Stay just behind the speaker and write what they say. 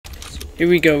Here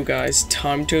we go, guys.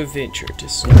 Time to adventure to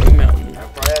Snowy Mountain.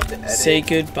 Say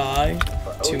goodbye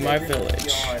to my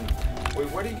village.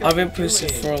 I've been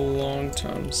posted for a long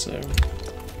time, so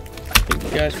thank you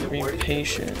guys for being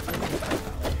patient.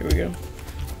 Here we go.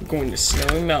 We're going to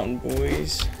Snowy Mountain,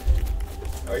 boys.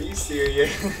 Are you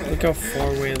serious? Look how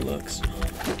far away it looks.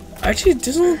 Actually, it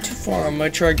doesn't look too far. I'm gonna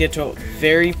try to get to a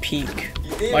very peak.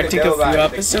 Might take a few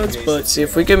episodes, but see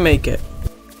if we can make it.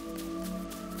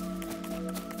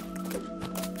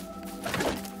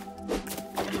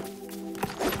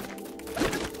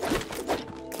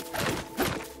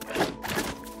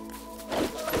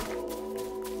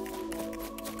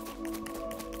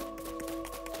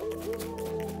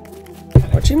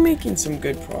 Actually making some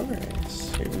good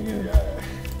progress. Here we go.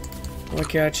 I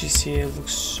can actually see it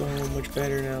looks so much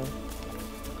better now.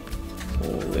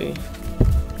 Holy.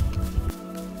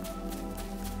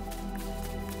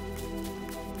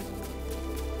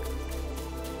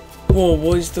 Whoa,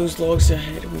 what is those logs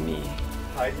ahead of me?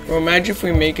 Well, imagine if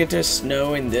we make it to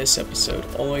snow in this episode,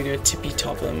 all the way to the tippy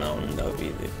top of the mountain. That would be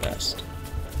the best.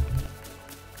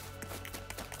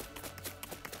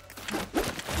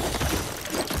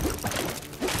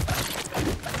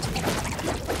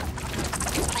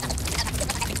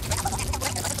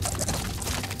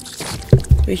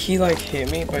 But he like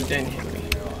hit me, but didn't hit me.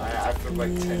 I feel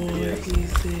like 10 years. What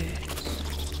is this?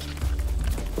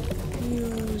 Yo,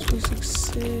 this looks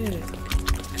sick.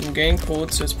 I'm getting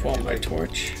cold, so let's pull out my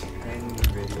torch.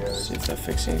 See if that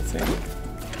fixes anything.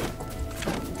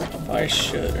 I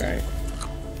should, right?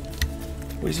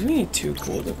 Wait, is it really too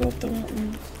cold to go up the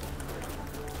mountain?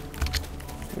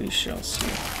 We shall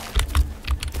see.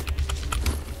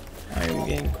 I am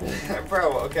getting cold.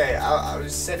 Bro, okay, I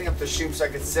was setting up the stream so I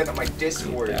could set up my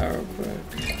Discord. Yeah, real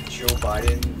quick. Joe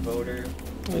Biden voter.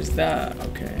 What is that?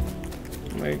 Okay.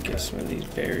 I'm gonna get some of these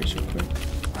berries real quick.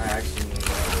 I actually need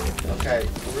that. Okay,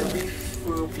 Ruby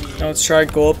Foopy. Now let's try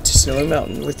to go up to Snowy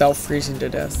Mountain without freezing to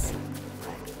death.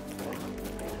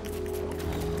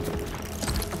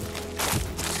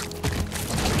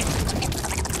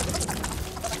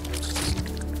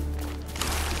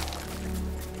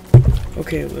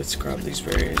 Okay, let's grab these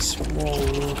berries.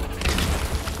 Whoa.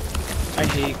 I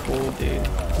hate cold, dude.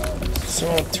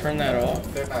 Someone turn that off.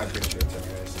 They're not good shorts,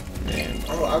 anyways. Man.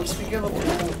 Oh, I was thinking of a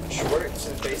cool shorts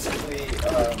and basically,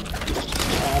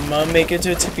 I'm gonna make it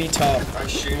to a tippy top. I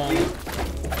shoot Come on. you.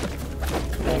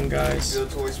 Come on, guys. Go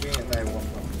towards me and I won't.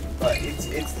 But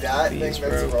it's that Please, thing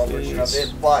that's bro, a raw version of please.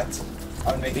 it, but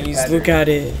I'll make it Please better. look at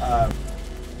it.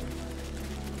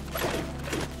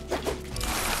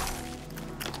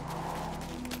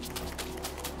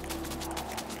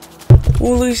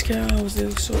 Holy cows, they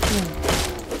look so cool.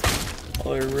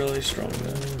 Oh, they're really strong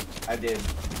though. I did.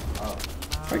 Oh.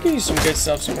 I give you some good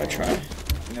stuff, so I'm gonna try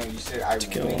No, you said I to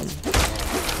kill win. one.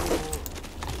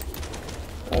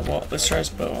 Oh, well, let's try this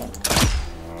bow.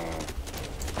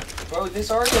 Bro, this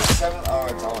already has 7. Oh,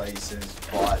 it's all aces,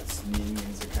 bots,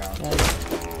 minions account.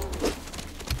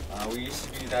 We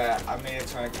used to do that. I made a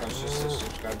ton of accounts just to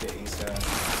subscribe to ASA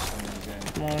for some reason.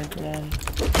 Come on, come on.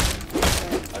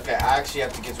 Okay, I actually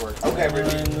have to get to work. Okay, Come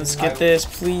Ruby. on, let's get this,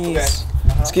 please.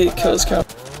 Okay. Let's get kill this cow.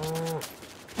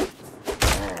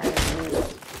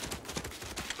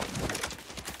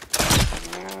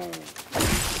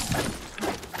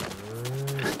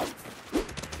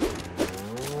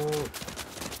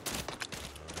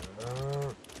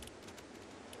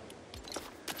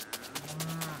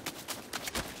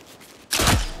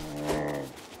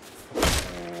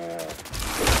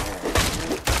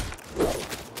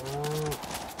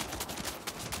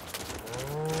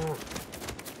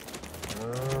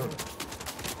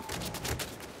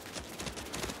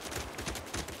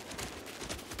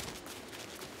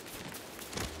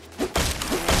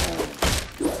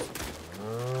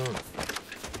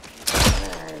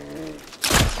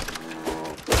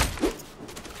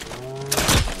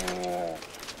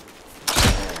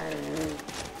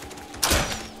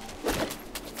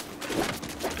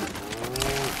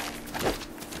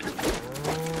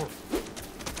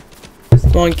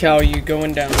 Come on, Cal, you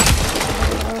going down.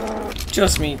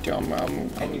 Just me, I'm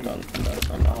done. I'm done.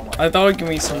 I thought it'd give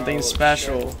me something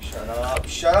special. Shut up.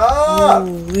 Shut up!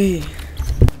 Holy.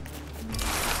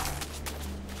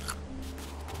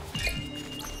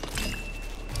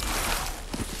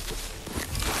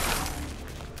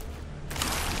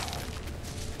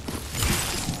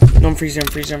 No, I'm freezing.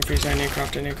 I need to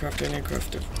craft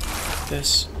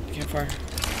this campfire.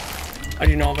 I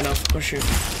do not have enough. Oh shoot.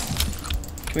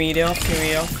 Can we eat it off?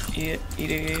 Eat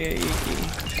it.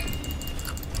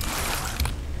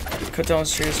 Cut down the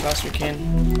tree as fast as we can.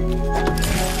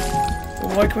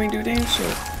 Well, why can't we do damn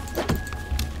shit?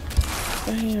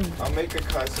 Damn. I'll make a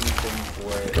custom thing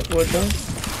for it. Pick up wood though.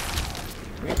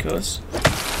 Make us.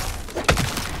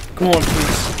 Come on,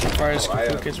 please. Fire as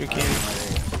quick as we can.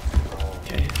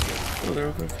 Okay. Go there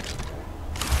real quick.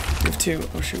 We have 2.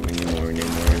 Oh shoot, we need more, we need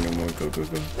more, we need more. Go, go,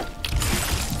 go.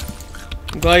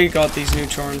 I'm glad you got these new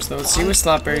charms though. Let's see what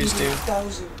slapberries do.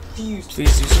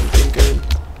 Please do something good.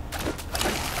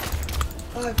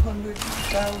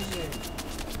 500,000.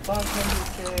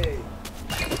 500K.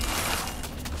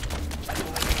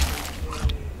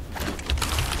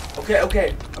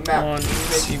 Okay, I'm out. Come on,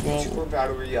 let's see what. Super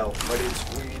Battle Royale, but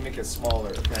we need to make it smaller,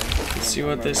 okay? Let's see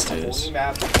what this does. Only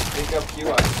map, pick up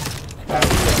Battle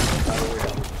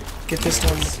Royale. Get this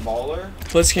done. Smaller.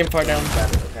 Let's campfire down.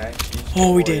 Better, okay?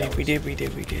 Oh, we did. Okay.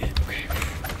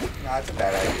 Nah, it's a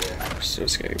bad idea. I'm so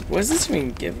scared. What does this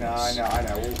even give us? I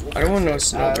know. I don't want to know what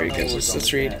Snowberry gives us.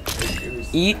 Let's read.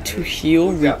 Eat to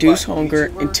heal, reduce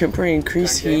hunger, and temporarily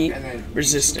increase heat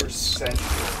resistance.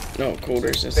 No, cold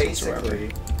resistance or whatever.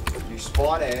 You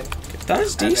spawn in.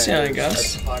 That's decent, I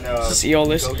guess. To see all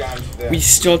this, we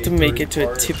still have to make it to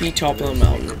a tippy top of the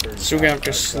mountain. So we're gonna have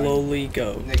to slowly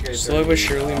go. Slowly but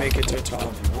surely make it to the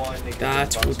top.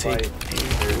 That will take a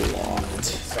lot.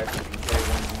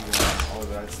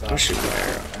 I'll shoot my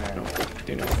arrow. No,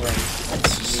 do not.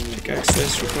 Let's just pickaxe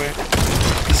this real quick.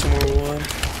 Get some more wood.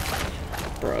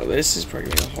 Bro, this is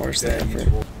probably the hardest thing ever.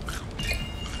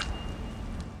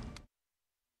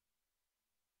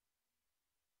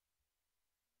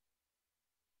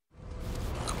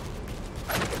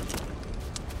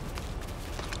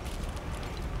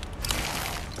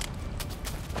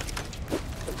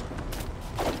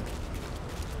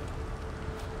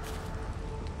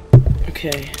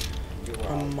 Okay,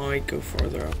 I might go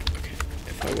farther up. Okay,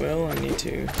 if I will, I need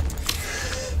to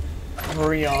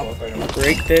hurry up and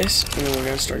break this, and then we're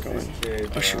gonna start going.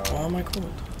 Oh shoot, why am I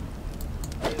cold?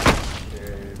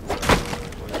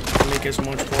 Make as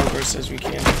much progress as we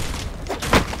can.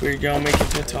 We're gonna make it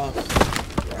to the top.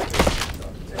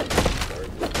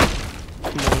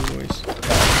 Come on, boys.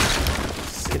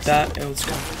 Get that, and let's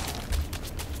go.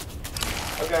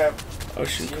 Okay. Oh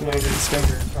shoot, come over, let's go.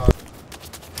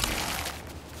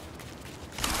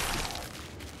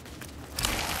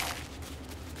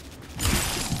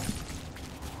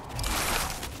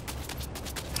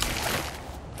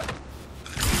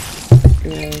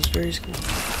 Yeah, it's very scary.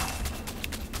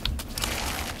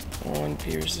 One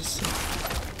pierce this thing.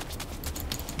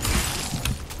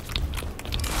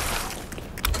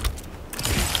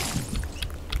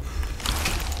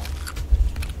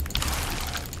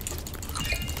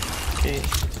 Okay.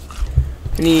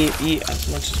 We need to eat as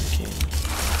much as we can.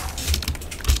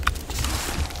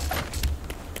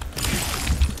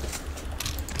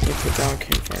 We'll put down a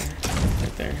campfire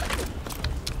right there.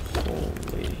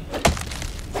 Holy.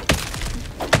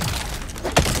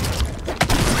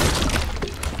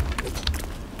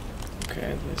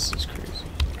 Okay, this is crazy.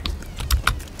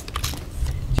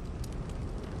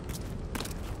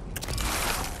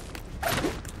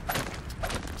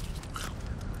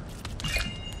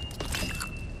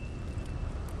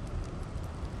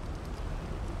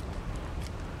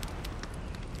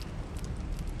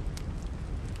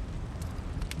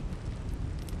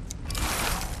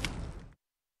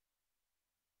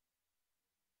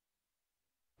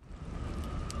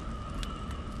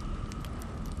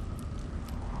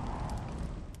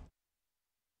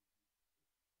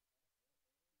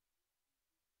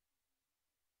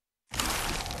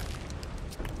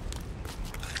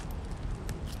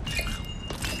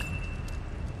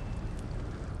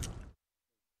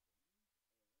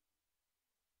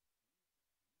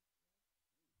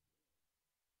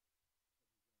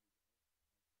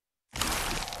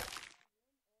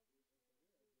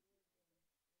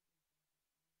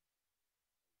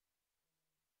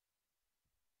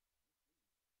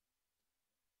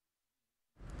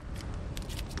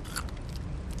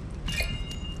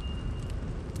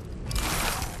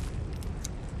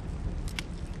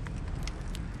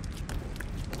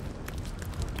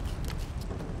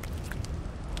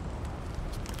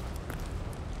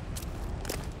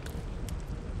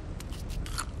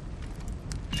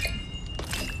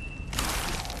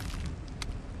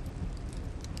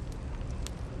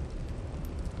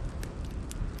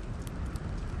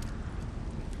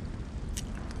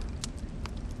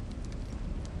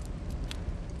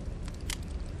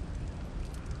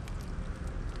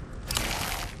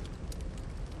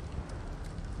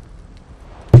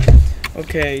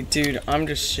 Okay, dude, I'm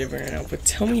just shivering now, but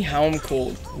tell me how I'm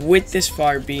cold with this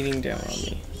fire beating down on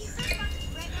me.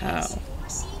 How?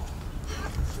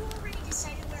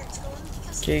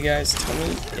 Okay, guys, tell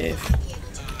me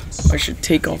if I should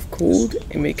take off cold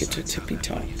and make it to tippy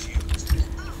top.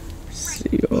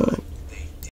 See y'all.